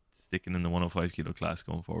sticking in the 105 kilo class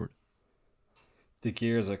going forward. The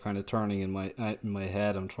gears are kind of turning in my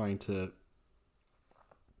head. I'm trying to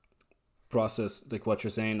process like what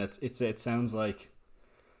you're saying. It sounds like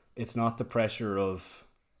it's not the pressure of,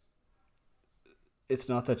 it's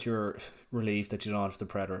not that you're relieved that you don't have the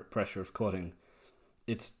pressure of cutting.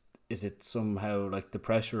 Is it somehow like the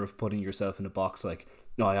pressure of putting yourself in a box, like,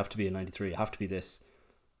 no, I have to be a 93, I have to be this.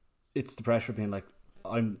 It's the pressure of being like,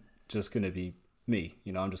 I'm just going to be me,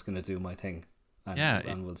 I'm just going to do my thing,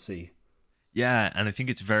 and we'll see. Yeah, and I think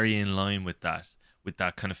it's very in line with that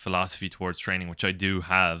kind of philosophy towards training, which I do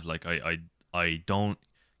have. Like, I don't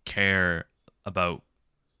care about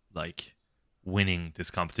like winning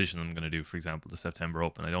this competition I'm going to do, for example, the September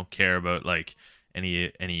Open. I don't care about like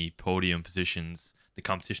any podium positions. The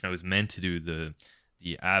competition I was meant to do, the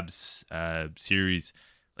abs series,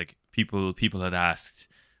 like people had asked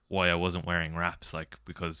why I wasn't wearing wraps, like,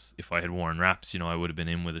 because if I had worn wraps, I would have been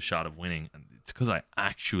in with a shot of winning. And it's because I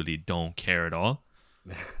actually don't care at all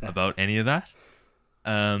about any of that.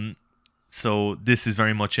 So this is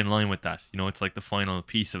very much in line with that. It's like the final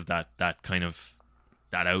piece of that kind of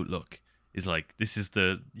that outlook is like, this is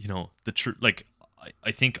the truth. Like,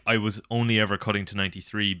 I think I was only ever cutting to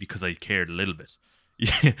 93 because I cared a little bit,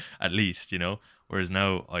 at least, whereas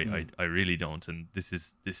now I really don't. And this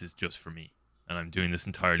is just for me, and I'm doing this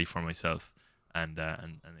entirely for myself. And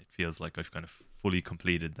it feels like I've kind of fully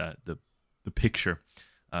completed the picture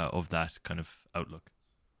of that kind of outlook.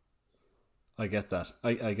 I get that.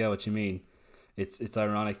 I get what you mean. It's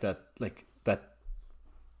ironic that like that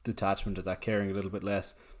detachment or that caring a little bit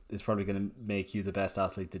less is probably going to make you the best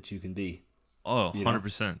athlete that you can be. Oh,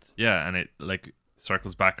 100%. Yeah, and it like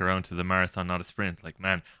circles back around to the marathon, not a sprint. Like,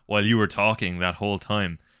 man, while you were talking that whole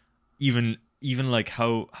time, even even like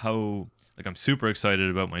how like I'm super excited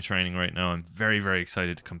about my training right now. I'm very, very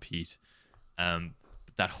excited to compete.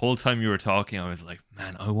 That whole time you were talking, I was like,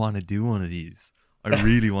 man, I want to do one of these. I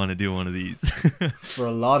really want to do one of these. For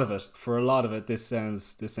a lot of it, this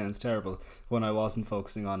sounds terrible. When I wasn't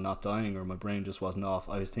focusing on not dying, or my brain just wasn't off,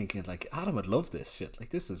 I was thinking like, Adam would love this shit.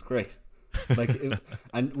 Like, this is great. Like,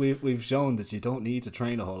 and we've shown that you don't need to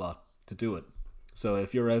train a whole lot to do it. So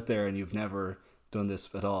if you're out there and you've never done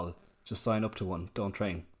this at all, just sign up to one. Don't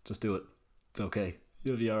train. Just do it. It's okay.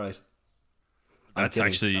 You'll be all right. I'm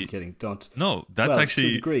kidding. Don't. No, that's well, actually. To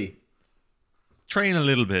a degree. Train a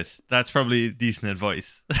little bit. That's probably decent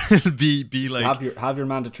advice. be like have your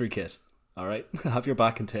mandatory kit. All right. Have your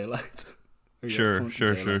back and tail lights. Sure.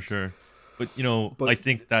 But I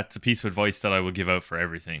think that's a piece of advice that I would give out for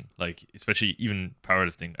everything. Like, especially even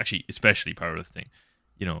powerlifting. Actually, especially powerlifting.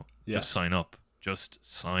 Just sign up. Just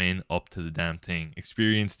sign up to the damn thing.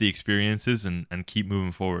 Experience the experiences and keep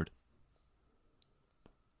moving forward.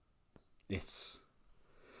 It's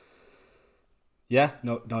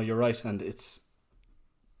no, you're right, and it's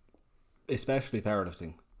especially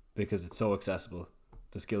powerlifting because it's so accessible.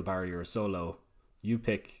 The skill barrier is so low. You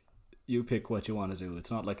pick what you want to do.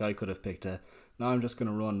 It's not like I could have picked now I'm just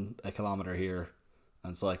going to run a kilometer here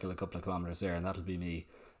and cycle a couple of kilometers there, and that'll be me.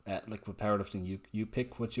 Like with powerlifting, you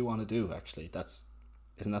pick what you want to do. Actually,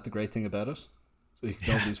 isn't that the great thing about it?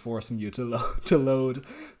 Nobody's forcing you to load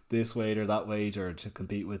this weight or that weight or to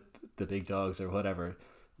compete with the big dogs or whatever.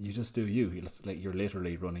 You just do you. You're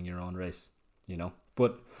literally running your own race,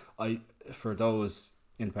 But for those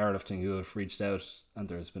in powerlifting who have reached out, and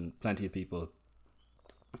there's been plenty of people,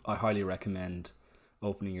 I highly recommend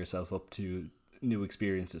opening yourself up to new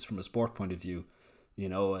experiences from a sport point of view.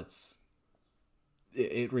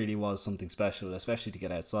 It really was something special, especially to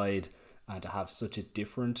get outside and to have such a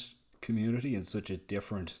different community and such a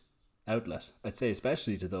different outlet. I'd say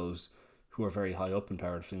especially to those who are very high up in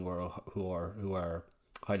powerlifting or who are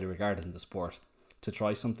highly regarded in the sport, to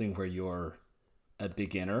try something where you're a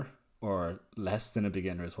beginner or less than a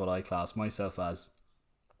beginner is what I class myself as.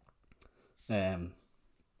 It's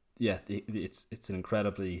an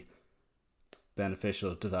incredibly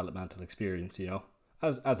beneficial developmental experience,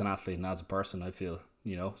 as an athlete and as a person, I feel,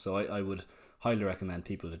 so I would highly recommend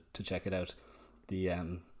people to check it out.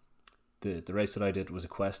 The race that I did was a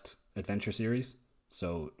Quest Adventure Series,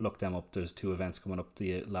 so look them up. There's 2 events coming up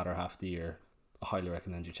the latter half of the year. I highly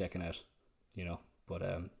recommend you checking out, but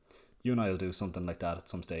you and I will do something like that at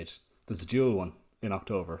some stage. There's a dual one in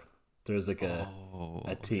October. There's like a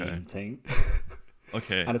team thing.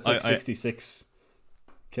 Okay. And it's like 66k.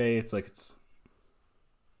 That's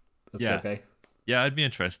okay. Yeah, I'd be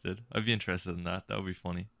interested. In that. That would be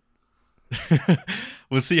funny.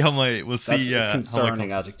 We'll see That's a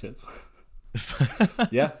concerning adjective.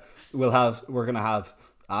 Yeah. We're gonna have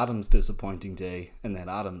Adam's disappointing day and then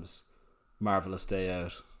Adam's marvelous day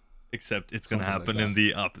out. Except it's going to happen in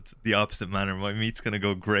the opposite manner. My meat's going to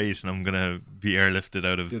go great, and I'm going to be airlifted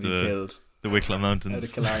out of the Wicklow Mountains. Out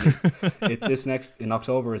of Killarney. In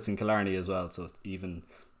October, it's in Killarney as well, so it's even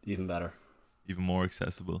better. Even more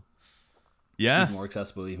accessible. Yeah. Even more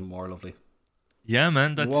accessible, even more lovely. Yeah,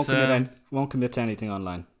 man. That's won't commit to anything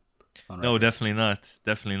online. No, definitely not.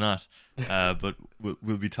 But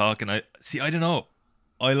we'll be talking. I don't know.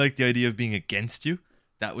 I like the idea of being against you.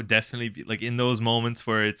 That would definitely be like in those moments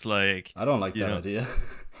where it's like, I don't like that idea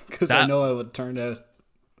because I know I would turn out.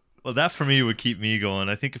 Well, that for me would keep me going.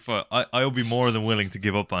 I think if I would be more than willing to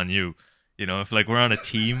give up on you. If like we're on a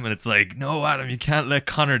team and it's like, no, Adam, you can't let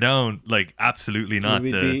Conor down. Like, absolutely not.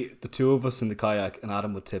 We'd be the 2 of us in the kayak and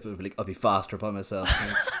Adam would tip it. Would be like, I'll be faster by myself.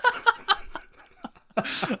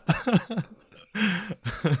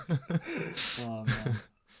 Oh man.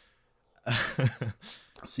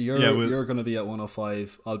 So you're going to be at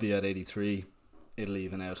 105. I'll be at 83. It'll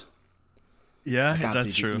even out. Yeah, I can't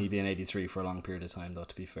that's see true. Me being 83 for a long period of time, though.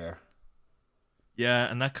 To be fair. Yeah,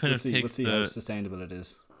 and that kind of takes we'll see how sustainable it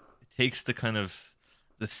is. It takes the kind of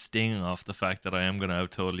the sting off the fact that I am going to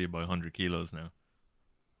out total you by 100 kilos now.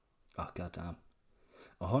 Oh goddamn,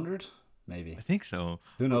 100 maybe. I think so.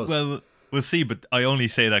 Who knows? Well, we'll see. But I only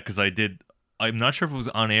say that because I'm not sure if it was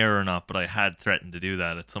on air or not, but I had threatened to do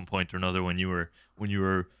that at some point or another when you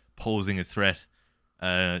were posing a threat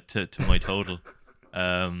to my total.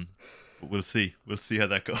 But we'll see how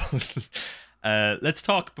that goes. Let's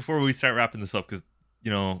talk before we start wrapping this up, because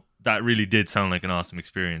that really did sound like an awesome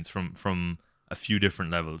experience from a few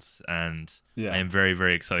different levels, and I am very,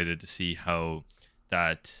 very excited to see how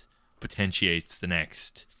that potentiates the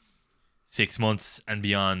next 6 months and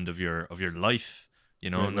beyond of your life.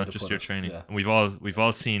 Not just your training. Yeah. And we've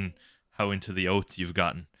all seen how into the oats you've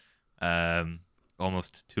gotten.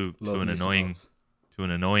 almost to Love an me some annoying odds. to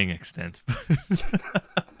an annoying extent.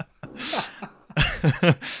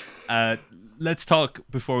 Let's talk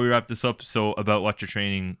before we wrap this up. So about what your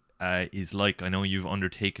training is like. I know you've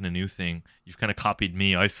undertaken a new thing. You've kind of copied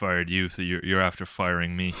me. I fired you, so you're after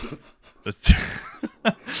firing me. Let's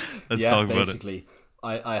Yeah, talk about it. basically,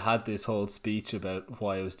 I had this whole speech about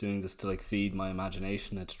why I was doing this to like feed my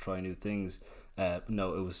imagination and to try new things.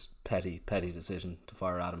 No, it was petty decision to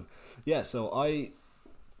fire Adam. Yeah, so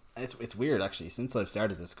it's weird actually. Since I've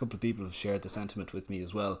started this, a couple of people have shared the sentiment with me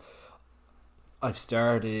as well. I've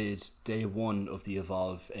started day one of the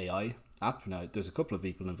Evolve AI app. Now, there's a couple of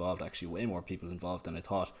people involved, actually, way more people involved than I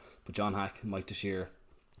thought. But John Hack and Mike Tashir,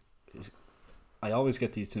 I always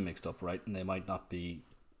get these two mixed up, right? And they might not be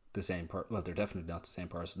the same well, they're definitely not the same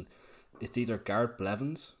person. It's either Garrett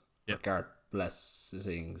Blevins or Garrett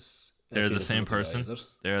Blessings. They're the same guy, person. is it?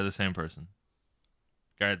 They're the same person.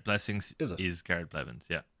 Garrett Blessings Is it? is Garrett Blevins.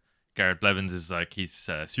 Yeah, Garrett Blevins is like he's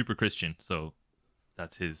super Christian, so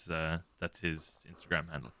that's his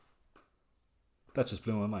Instagram handle. That just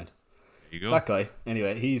blew my mind. There you go. That guy,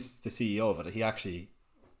 anyway, he's the CEO of it. He actually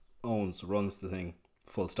runs the thing,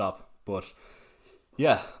 full stop. But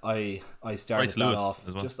yeah, I started Bryce that Lewis off.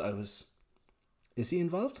 as well. Is he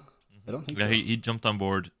involved? I don't think Yeah, so. he jumped on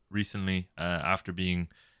board recently after being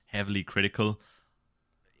heavily critical,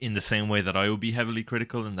 in the same way that I would be heavily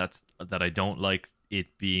critical, and that's that I don't like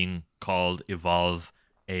it being called Evolve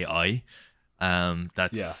AI.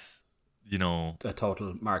 That's you know, A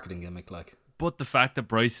total marketing gimmick, like. but the fact that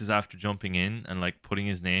Bryce is after jumping in and like putting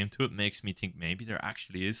his name to it makes me think maybe there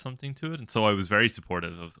actually is something to it, and so I was very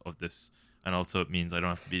supportive of this, and also it means I don't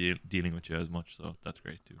have to be dealing with you as much, so that's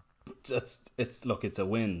great too. It's a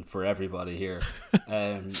win for everybody here.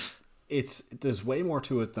 There's way more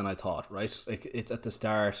to it than I thought, right? Like, it's at the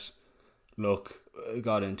start. Look, I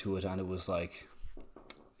got into it and it was like,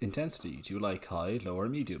 intensity, do you like high, lower,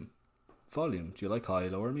 medium? Volume, do you like high,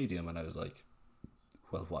 lower, medium? And I was like,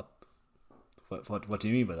 well, what do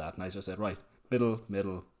you mean by that? And I just said, right,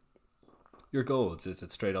 middle, your goals. Is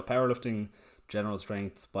it straight up powerlifting, general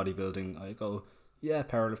strength, bodybuilding? I go, yeah,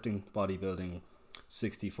 powerlifting, bodybuilding,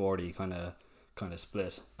 60-40 kind of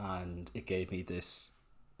split. And it gave me this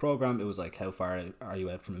program. It was like, how far are you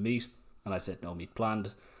out from a meet? And I said, no meet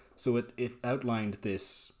planned. So it outlined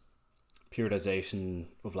this periodization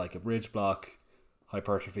of like a bridge block,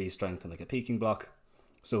 hypertrophy, strength, and like a peaking block.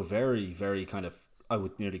 So very, very kind of, I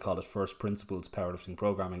would nearly call it first principles powerlifting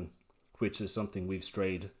programming, which is something we've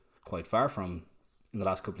strayed quite far from in the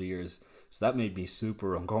last couple of years. So that made me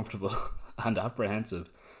super uncomfortable and apprehensive.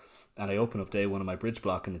 And I open up day one of my bridge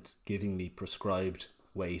block and it's giving me prescribed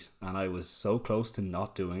weight. And I was so close to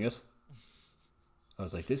not doing it. I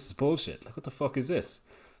was like, this is bullshit. Like, what the fuck is this?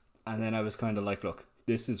 And then I was kind of like, look,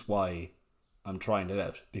 this is why I'm trying it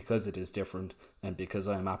out. Because it is different and because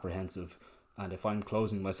I'm apprehensive. And if I'm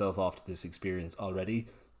closing myself off to this experience already,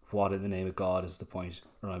 what in the name of God is the point?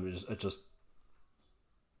 Or I'm just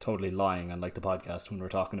totally lying on like the podcast when we're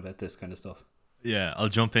talking about this kind of stuff. Yeah, I'll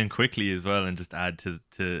jump in quickly as well and just add to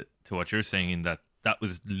what you're saying, in that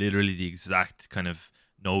was literally the exact kind of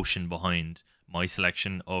notion behind my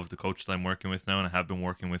selection of the coach that I'm working with now, and I have been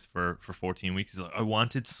working with for 14 weeks. Is like, I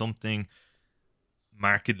wanted something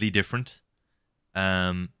markedly different.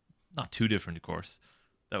 Not too different, of course.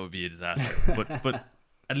 That would be a disaster. but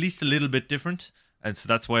at least a little bit different. And so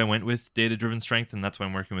that's why I went with data-driven strength, and that's why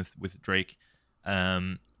I'm working with Drake.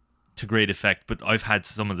 To great effect. But I've had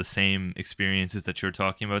some of the same experiences that you're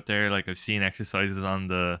talking about there. Like, I've seen exercises on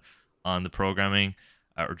the programming,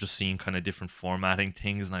 or just seen kind of different formatting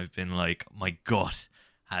things, and I've been like, my gut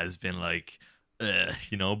has been like,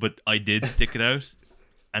 but I did stick it out,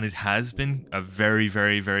 and it has been a very,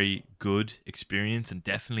 very, very good experience, and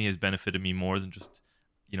definitely has benefited me more than just,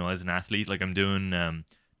 as an athlete. Like, I'm doing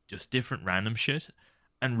just different random shit,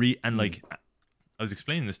 and like, I was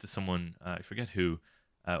explaining this to someone, I forget who,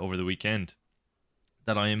 over the weekend,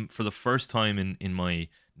 that I am, for the first time in my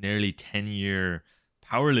nearly 10-year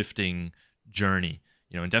powerlifting journey,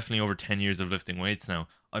 and definitely over 10 years of lifting weights now,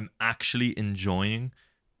 I'm actually enjoying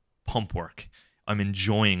pump work. I'm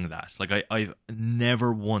enjoying that. Like, I've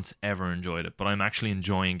never once ever enjoyed it, but I'm actually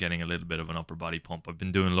enjoying getting a little bit of an upper body pump. I've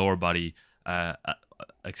been doing lower body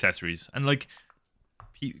accessories, and like,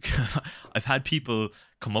 I've had people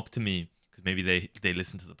come up to me, because maybe they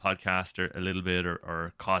listened to the podcast or a little bit,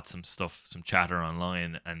 or caught some stuff, some chatter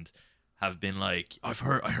online, and have been like, I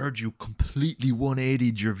heard you completely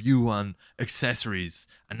 180'd your view on accessories,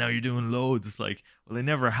 and now you're doing loads. It's like, well, I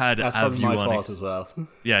never had That's a probably view my on fault as well.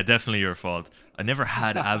 Yeah, definitely your fault. I never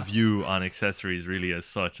had a view on accessories really as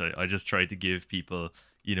such. I just tried to give people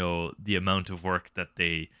the amount of work that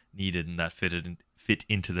they needed and that fit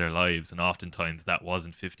into their lives. And oftentimes that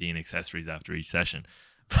wasn't 15 accessories after each session.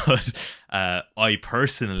 But I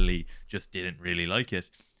personally just didn't really like it.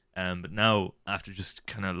 But now, after just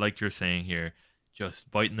kind of like you're saying here,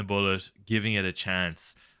 just biting the bullet, giving it a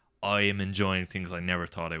chance, I am enjoying things I never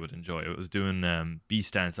thought I would enjoy. I was doing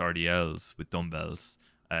B-stance RDLs with dumbbells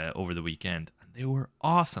over the weekend, and they were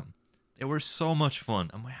awesome. They were so much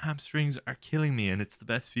fun, and my hamstrings are killing me, and it's the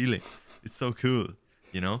best feeling. It's so cool,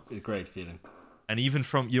 It's a great feeling. And even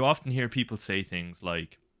you often hear people say things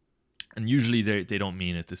like, and usually they don't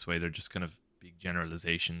mean it this way, they're just kind of big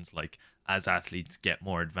generalizations, like, as athletes get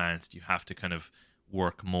more advanced, you have to kind of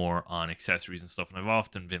work more on accessories and stuff. And I've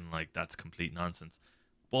often been like, that's complete nonsense.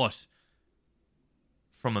 But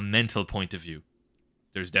from a mental point of view,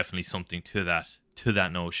 there's definitely something to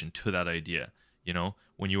that notion, to that idea.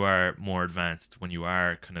 When you are more advanced, when you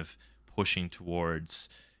are kind of pushing towards,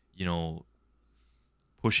 we'll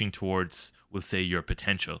say, your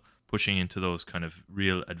potential, pushing into those kind of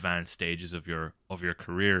real advanced stages of your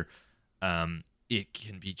career, it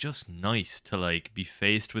can be just nice to like be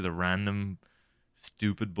faced with a random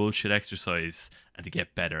stupid bullshit exercise and to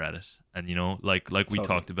get better at it. And like we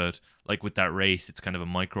talked about, like with that race, it's kind of a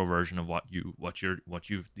micro version of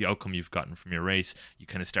the outcome you've gotten from your race. You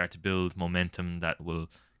kind of start to build momentum that will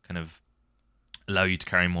kind of allow you to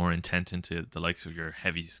carry more intent into the likes of your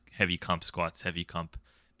heavy comp squats, heavy comp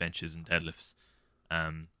benches and deadlifts.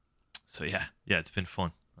 So yeah, it's been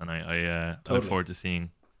fun, and I look forward to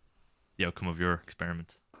seeing the outcome of your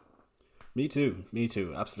experiment. Me too,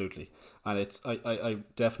 absolutely. And I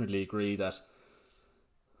definitely agree that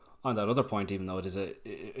on that other point, even though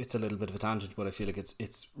it's a little bit of a tangent, but I feel like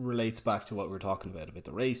it's relates back to what we were talking about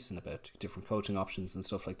the race and about different coaching options and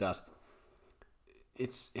stuff like that.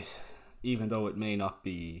 It's even though it may not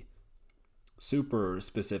be super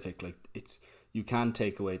specific, like you can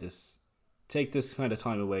take this kind of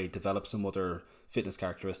time away, develop some other fitness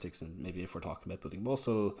characteristics, and maybe if we're talking about building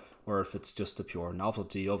muscle, or if it's just the pure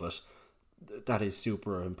novelty of it, that is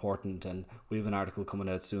super important. And we have an article coming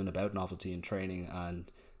out soon about novelty in training,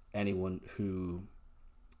 and anyone who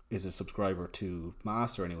is a subscriber to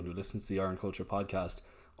Mass, or anyone who listens to the Iron Culture podcast,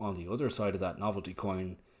 on the other side of that novelty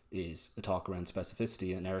coin is a talk around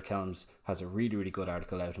specificity. And Eric Helms has a really, really good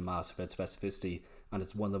article out in Mass about specificity, and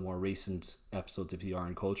it's one of the more recent episodes of the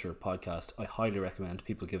Iron Culture podcast. I highly recommend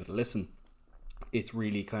people give it a listen. It's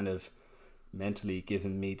really kind of mentally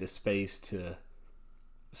given me the space to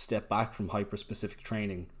step back from hyper-specific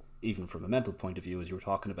training, even from a mental point of view, as you were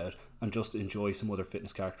talking about, and just enjoy some other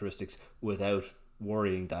fitness characteristics without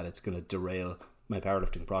worrying that it's going to derail my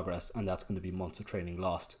powerlifting progress, and that's going to be months of training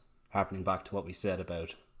lost. Harping back to what we said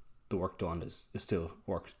about the work done is still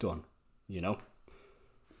work done,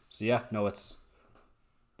 So yeah, no,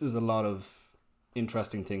 there's a lot of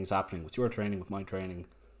interesting things happening with your training, with my training,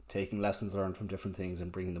 taking lessons learned from different things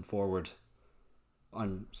and bringing them forward.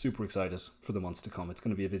 I'm super excited for the months to come. It's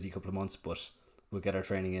going to be a busy couple of months, but we'll get our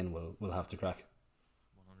training in. We'll have to crack.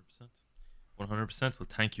 100%. Well,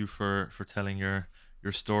 thank you for telling your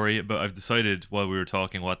story. But I've decided while we were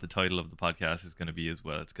talking what the title of the podcast is going to be as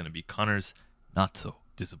well. It's going to be Conor's Not So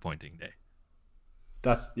Disappointing Day.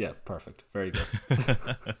 Perfect. Very good.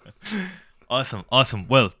 Awesome.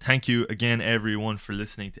 Well, thank you again, everyone, for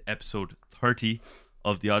listening to episode 30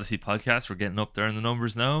 of the Odyssey podcast. We're getting up there in the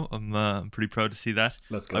numbers now. I'm pretty proud to see that.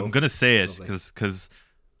 Let's go. I'm going to say it because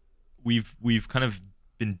we've kind of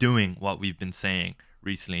been doing what we've been saying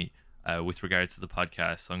recently with regards to the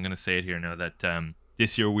podcast. So I'm going to say it here now that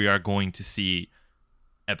this year we are going to see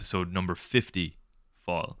episode number 50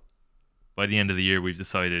 fall. By the end of the year, we've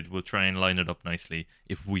decided we'll try and line it up nicely.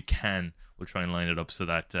 If we can, we'll try and line it up so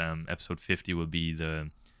that episode 50 will be the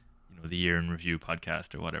year in review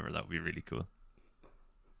podcast or whatever. That would be really cool.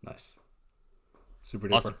 Nice. Super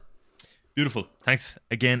duper. Awesome. Beautiful. Thanks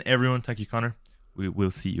again, everyone. Thank you, Conor. We will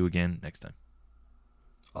see you again next time.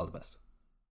 All the best.